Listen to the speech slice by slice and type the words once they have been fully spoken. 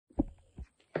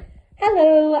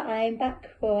Hello, I'm back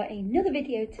for another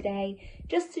video today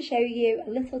just to show you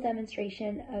a little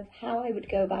demonstration of how I would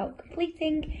go about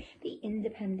completing the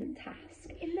independent task.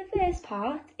 In the first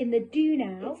part, in the do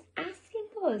now, it's asking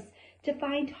us to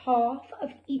find half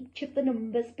of each of the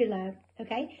numbers below,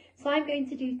 okay? So I'm going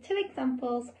to do two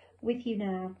examples with you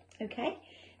now, okay?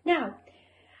 Now,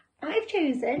 I've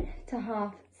chosen to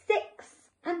halve 6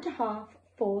 and to halve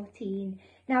 14.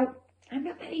 Now, I'm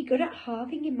not very good at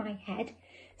halving in my head,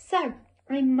 so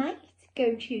I might go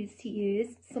and choose to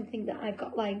use something that I've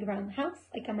got lying around the house.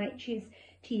 Like I might choose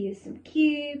to use some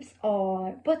cubes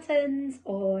or buttons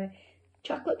or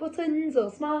chocolate buttons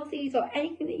or Smarties or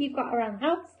anything that you've got around the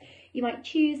house. You might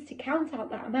choose to count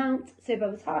out that amount. So if I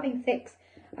was halving 6,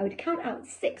 I would count out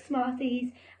 6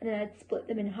 Smarties and then I'd split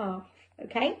them in half,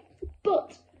 okay?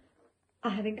 But I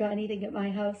haven't got anything at my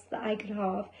house that I could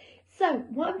halve. So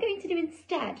what I'm going to do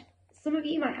instead, some of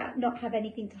you might not have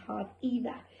anything to halve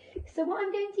either. So what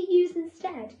I'm going to use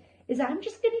instead is I'm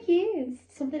just going to use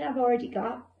something I've already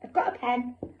got. I've got a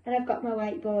pen and I've got my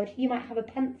whiteboard. You might have a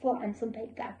pencil and some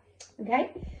paper,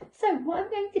 okay? So what I'm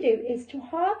going to do is to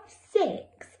halve 6,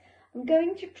 I'm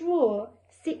going to draw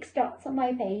 6 dots on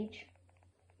my page.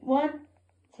 1,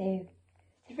 2,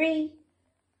 3,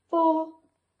 4,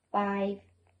 5,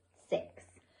 6.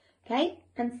 Okay,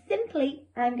 and simply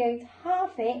I'm going to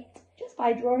halve it just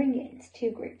by drawing it into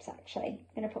 2 groups actually.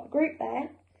 I'm going to put a group there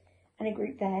and a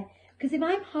group there, because if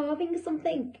I'm halving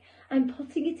something, I'm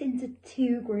putting it into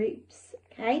 2 groups,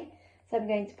 okay? So I'm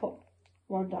going to put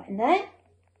 1 dot in there,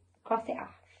 cross it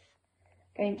off.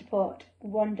 I'm going to put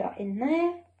 1 dot in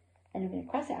there, and I'm going to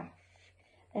cross it off.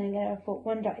 Then I'm going to put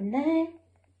 1 dot in there,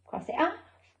 cross it off.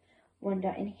 1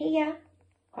 dot in here,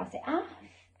 cross it off.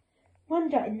 1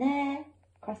 dot in there,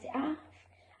 cross it off,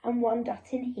 and 1 dot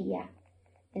in here.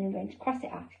 Then I'm going to cross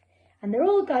it off. And they're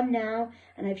all gone now,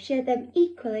 and I've shared them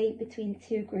equally between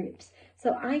 2 groups.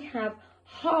 So I have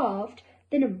halved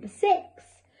the number 6.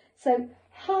 So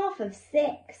half of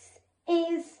 6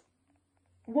 is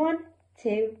 1,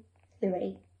 2,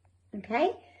 3.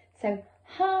 Okay? So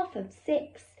half of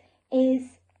 6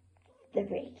 is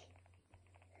 3.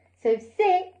 So 6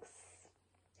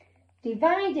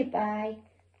 divided by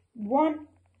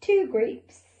 2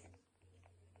 groups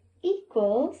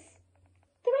equals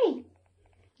 3.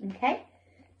 Okay,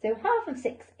 so half of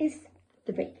 6 is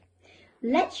 3.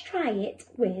 Let's try it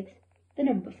with the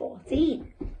number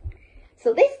 14.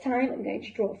 So this time I'm going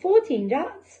to draw 14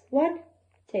 dots. 1,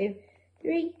 2,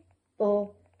 3,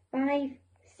 4, 5,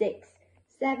 6,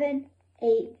 7,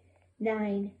 8,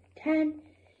 9, 10,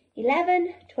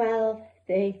 11, 12,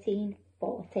 13,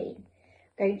 14.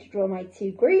 I'm going to draw my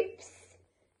 2 groups.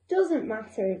 Doesn't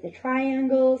matter if they're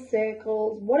triangles,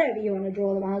 circles, whatever you want to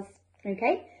draw them as,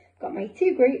 okay? Got my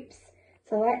 2 groups,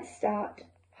 so let's start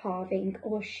halving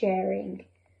or sharing.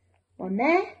 1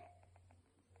 there,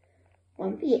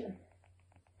 1 for you,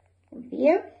 1 for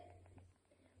you,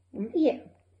 1 for you,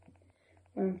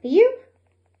 1 for you,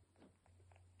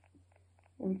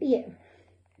 1 for you,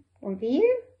 1 for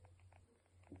you,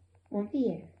 1 for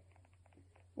you,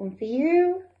 1 for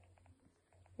you,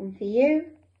 1 for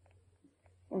you,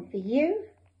 1 for you,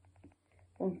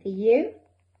 1 for you,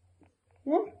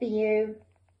 1 for you,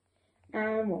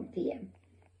 and 1 for you.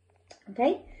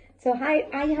 Okay, so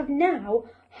I have now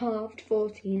halved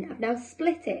 14. I've now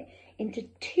split it into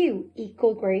 2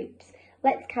 equal groups.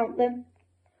 Let's count them.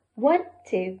 1,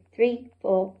 2, 3,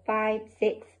 4, 5,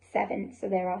 6, 7. So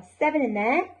there are 7 in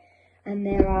there, and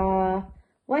there are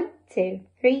 1, 2,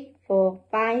 3, 4,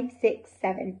 5, 6,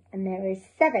 7, and there is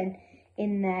 7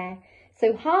 in there.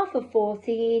 So half of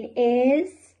 14 is,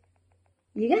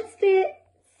 you guessed it,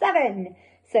 7.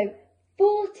 So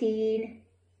 14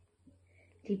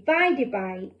 divided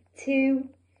by 2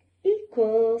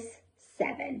 equals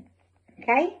 7,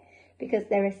 okay? Because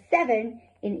there are 7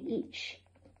 in each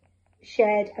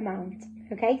shared amount,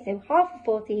 okay? So half of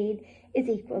 14 is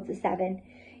equal to 7.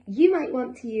 You might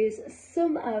want to use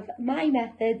some of my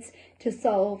methods to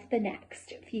solve the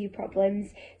next few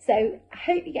problems. So I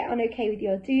hope you get on okay with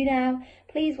your do now.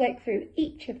 Please work through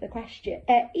each of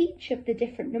the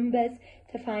different numbers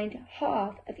to find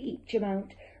half of each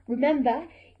amount. Remember,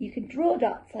 you can draw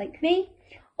dots like me,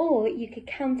 or you could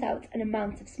count out an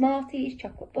amount of Smarties,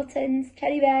 chocolate buttons,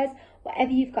 teddy bears,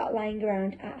 whatever you've got lying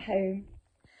around at home.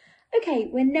 Okay,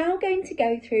 we're now going to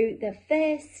go through the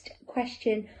first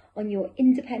question on your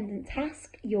independent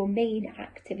task, your main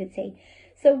activity.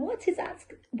 So what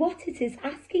it is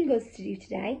asking us to do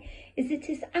today is it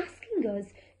is asking us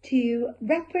to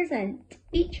represent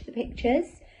each of the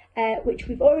pictures, which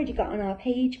we've already got on our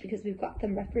page because we've got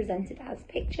them represented as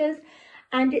pictures,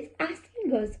 and it's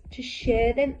asking us to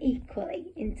share them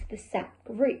equally into the set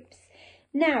groups.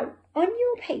 Now, on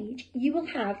your page, you will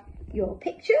have your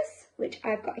pictures, which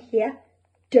I've got here.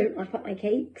 Don't laugh at my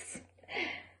cakes.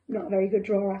 I'm not a very good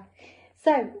drawer.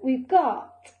 So we've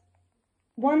got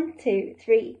 1, 2,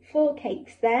 3, 4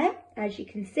 cakes there, as you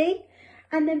can see.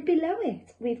 And then below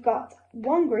it, we've got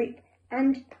 1 group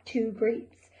and 2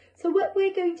 groups. So what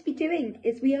we're going to be doing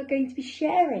is we are going to be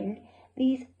sharing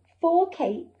these 4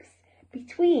 cakes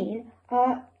between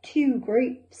our 2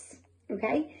 groups,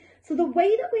 okay? So the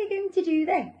way that we're going to do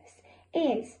this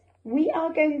is we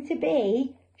are going to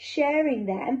be sharing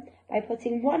them by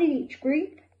putting 1 in each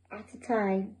group at a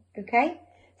time, okay?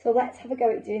 So let's have a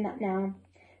go at doing that now.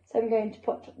 So I'm going to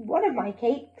put 1 of my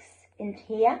cakes into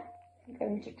here. I'm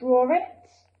going to draw it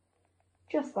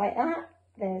just like that.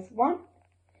 There's 1.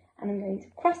 And I'm going to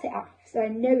cross it off so I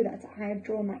know that I have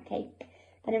drawn that cake.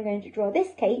 Then I'm going to draw this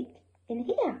cake in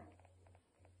here.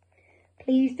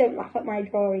 Please don't laugh at my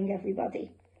drawing,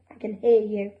 everybody. I can hear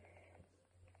you.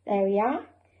 There we are.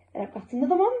 Then I've got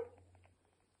another one.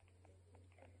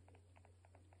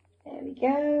 There we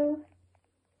go.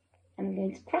 And I'm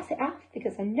going to cross it off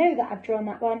because I know that I've drawn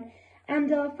that one.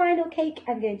 And our final cake,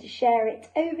 I'm going to share it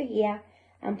over here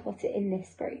and put it in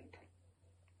this group.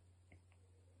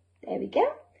 There we go.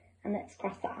 And let's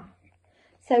cross that off.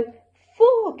 So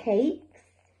 4 cakes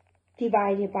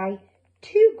divided by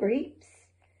 2 groups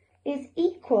is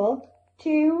equal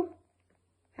to,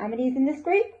 how many is in this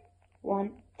group?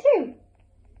 1, 2.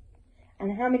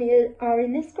 And how many are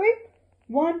in this group?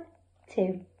 1,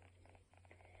 2.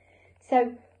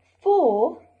 So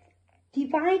 4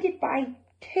 divided by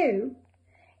 2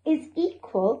 is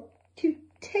equal to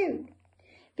 2,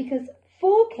 because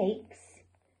 4 cakes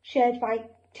shared by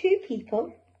 2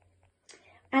 people,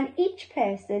 and each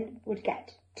person would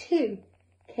get 2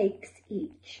 cakes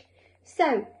each.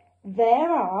 So there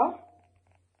are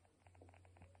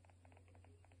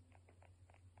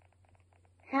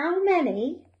how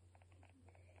many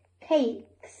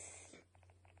cakes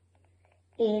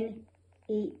in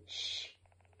each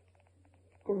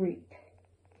group?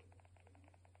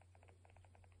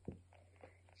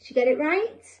 Did you get it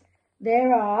right?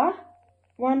 There are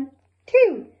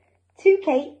 2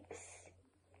 cakes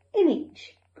in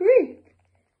each group.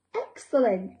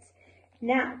 Excellent.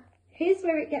 Now, here's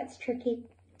where it gets tricky.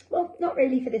 Well, not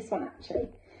really for this one actually.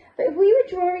 But if we were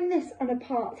drawing this on a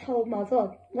parts whole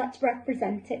model, let's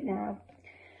represent it now.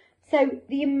 So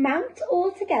the amount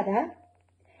altogether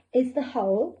is the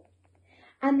whole,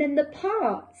 and then the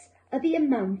parts are the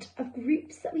amount of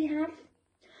groups that we have.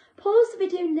 Pause the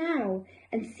video now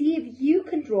and see if you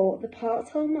can draw the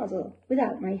parts whole model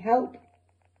without my help.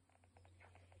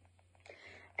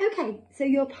 Okay, so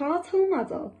your parts whole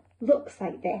model looks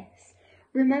like this.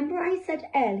 Remember I said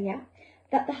earlier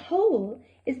that the whole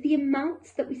is the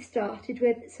amount that we started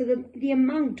with, so the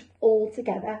amount all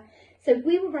together. So if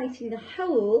we were writing the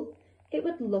whole, it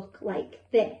would look like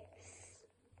this.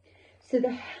 So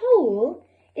the whole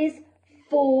is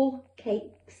 4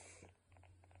 cakes,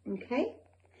 okay?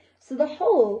 So the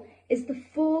whole is the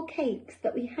 4 cakes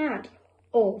that we had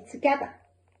all together.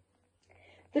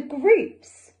 The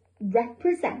groups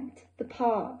represent the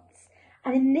parts,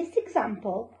 and in this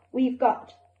example we've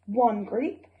got 1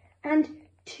 group and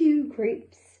 2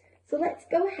 groups. So let's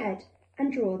go ahead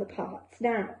and draw the parts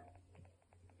now.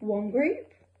 1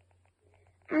 group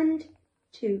and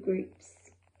 2 groups.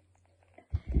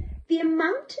 The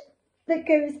amount that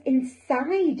goes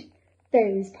inside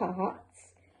those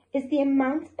parts is the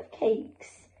amount of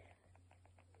cakes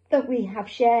that we have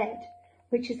shared,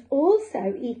 which is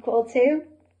also equal to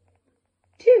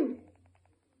 2.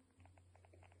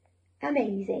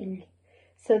 Amazing.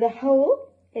 So the whole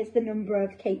is the number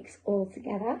of cakes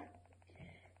altogether.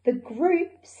 The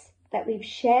groups that we've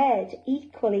shared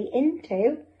equally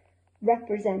into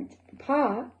represent the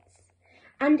parts,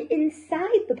 and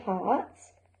inside the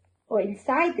parts, or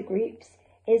inside the groups,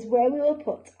 is where we will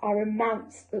put our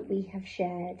amounts that we have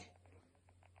shared.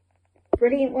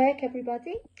 Brilliant work,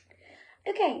 everybody.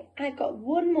 Okay, I've got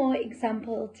one more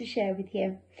example to share with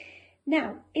you.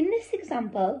 Now, in this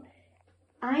example,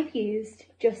 I've used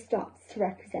just dots to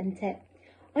represent it.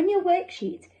 On your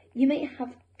worksheet, you may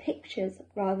have pictures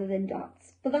rather than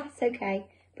dots, but that's okay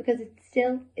because it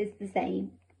still is the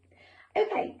same.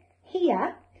 Okay,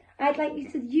 here, I'd like you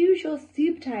to use your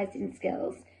supertising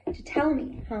skills to tell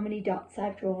me how many dots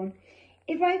I've drawn.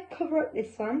 If I cover up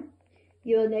this one,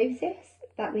 you'll notice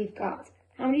that we've got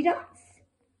how many dots?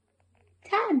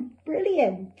 10.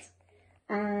 Brilliant.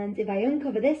 And if I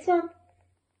uncover this one,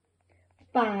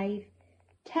 5.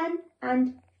 10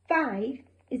 and 5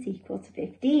 is equal to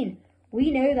 15.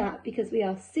 We know that because we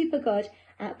are super good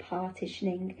at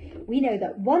partitioning. We know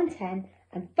that 1 10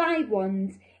 and 5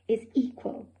 1s is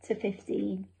equal to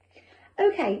 15.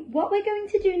 Okay, what we're going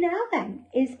to do now then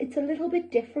is it's a little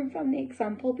bit different from the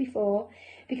example before,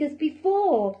 because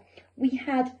before we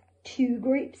had 2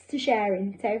 groups to share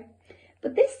into,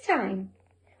 but this time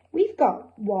we've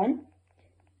got 1,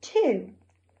 2,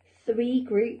 3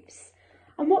 groups.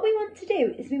 And what we want to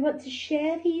do is we want to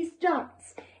share these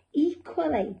dots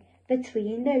equally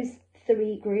between those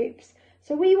 3 groups.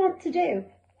 So we want to do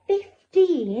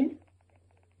 15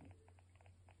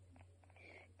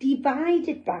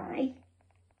 divided by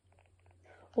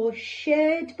or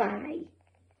shared by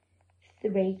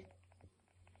 3.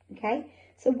 Okay,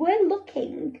 so we're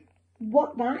looking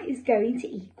what that is going to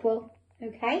equal.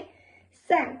 Okay,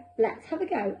 so let's have a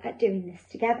go at doing this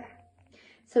together.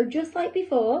 So just like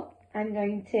before, I'm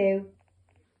going to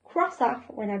cross off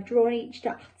when I've drawn each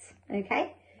dot.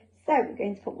 Okay, so we're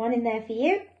going to put 1 in there for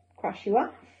you, cross you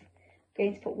off. I'm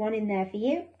going to put 1 in there for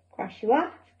you, cross you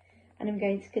off. And I'm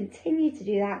going to continue to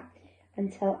do that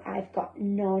until I've got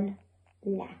none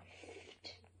left.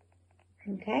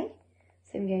 Okay,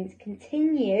 so I'm going to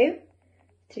continue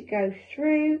to go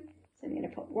through. So I'm going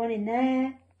to put 1 in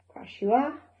there, cross you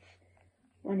off,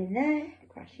 1 in there,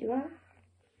 cross you off.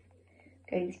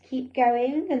 Going to keep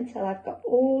going until I've got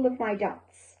all of my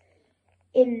dots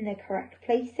in the correct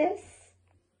places.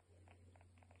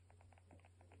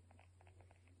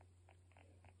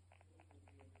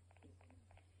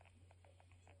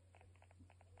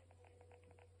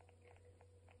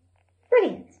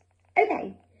 Brilliant.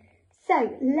 Okay,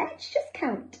 so let's just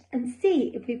count and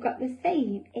see if we've got the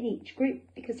same in each group,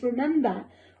 because remember,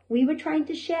 we were trying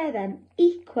to share them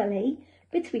equally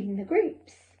between the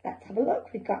groups. Let's have a look.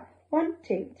 We've got 1,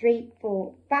 2, 3,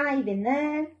 4, 5 in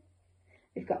there.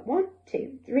 We've got 1,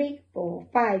 2, 3, 4,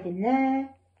 5 in there.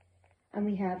 And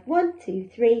we have 1, 2,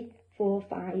 3, 4,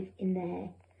 5 in there.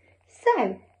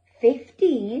 So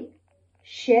 15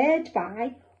 shared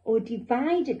by or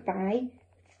divided by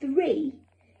 3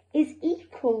 is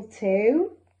equal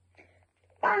to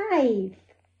 5.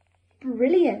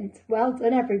 Brilliant. Well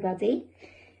done, everybody.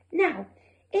 Now,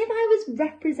 if I was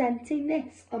representing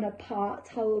this on a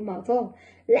part-whole model,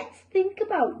 let's think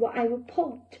about what I would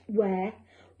put where.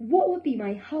 What would be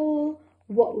my whole,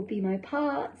 what would be my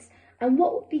parts, and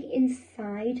what would be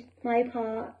inside my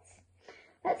parts.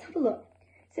 Let's have a look.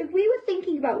 So if we were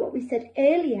thinking about what we said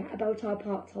earlier about our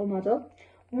part-whole model,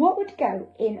 what would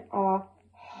go in our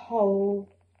whole?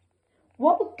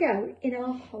 What would go in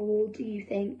our whole, do you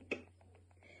think?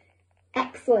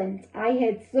 Excellent. I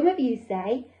heard some of you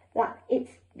say that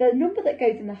it's the number that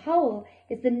goes in the whole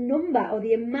is the number or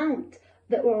the amount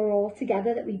that we're all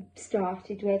together that we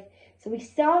started with. So we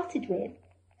started with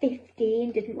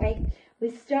 15, didn't we?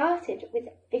 We started with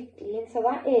 15, so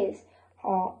that is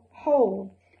our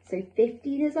whole. So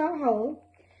 15 is our whole.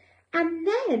 And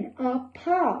then our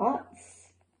parts,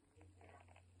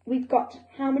 we've got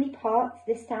how many parts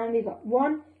this time? We've got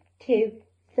 1, 2,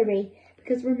 3.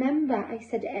 Because remember, I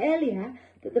said earlier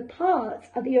that the parts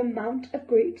are the amount of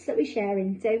groups that we share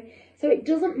into. So it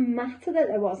doesn't matter that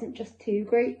there wasn't just 2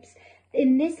 groups.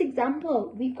 In this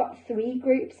example, we've got 3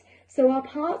 groups. So our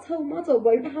part-whole model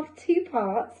won't have 2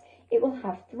 parts, it will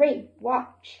have 3.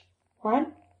 Watch.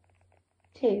 1,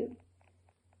 2,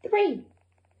 3.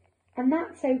 And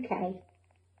that's okay.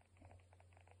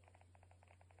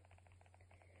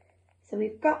 So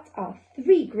we've got our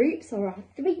 3 groups or our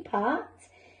 3 parts,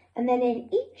 and then in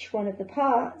each one of the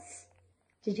parts,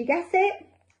 did you guess it?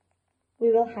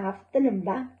 We will have the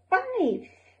number 5.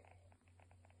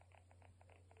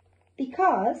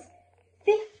 Because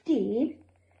 15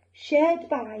 shared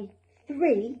by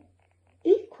 3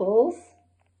 equals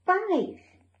 5.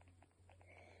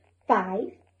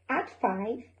 5 add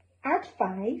 5 add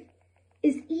 5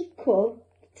 is equal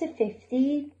to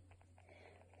 15.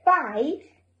 5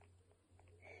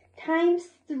 times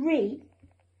 3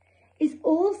 is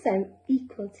also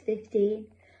equal to 15.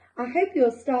 I hope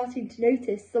you're starting to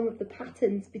notice some of the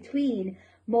patterns between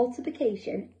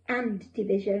multiplication and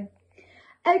division.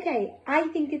 Okay, I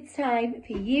think it's time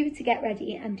for you to get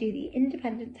ready and do the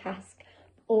independent task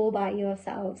all by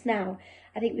yourselves. Now,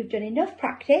 I think we've done enough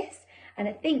practice, and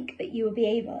I think that you will be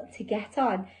able to get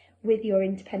on with your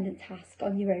independent task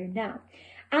on your own now.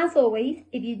 As always,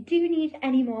 if you do need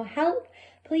any more help,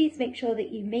 please make sure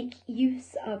that you make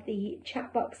use of the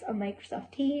chat box on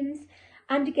Microsoft Teams.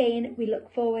 And again, we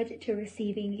look forward to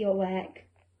receiving your work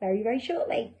very, very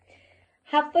shortly.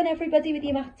 Have fun, everybody, with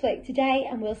your maths work today,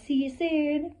 and we'll see you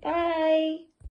soon. Bye.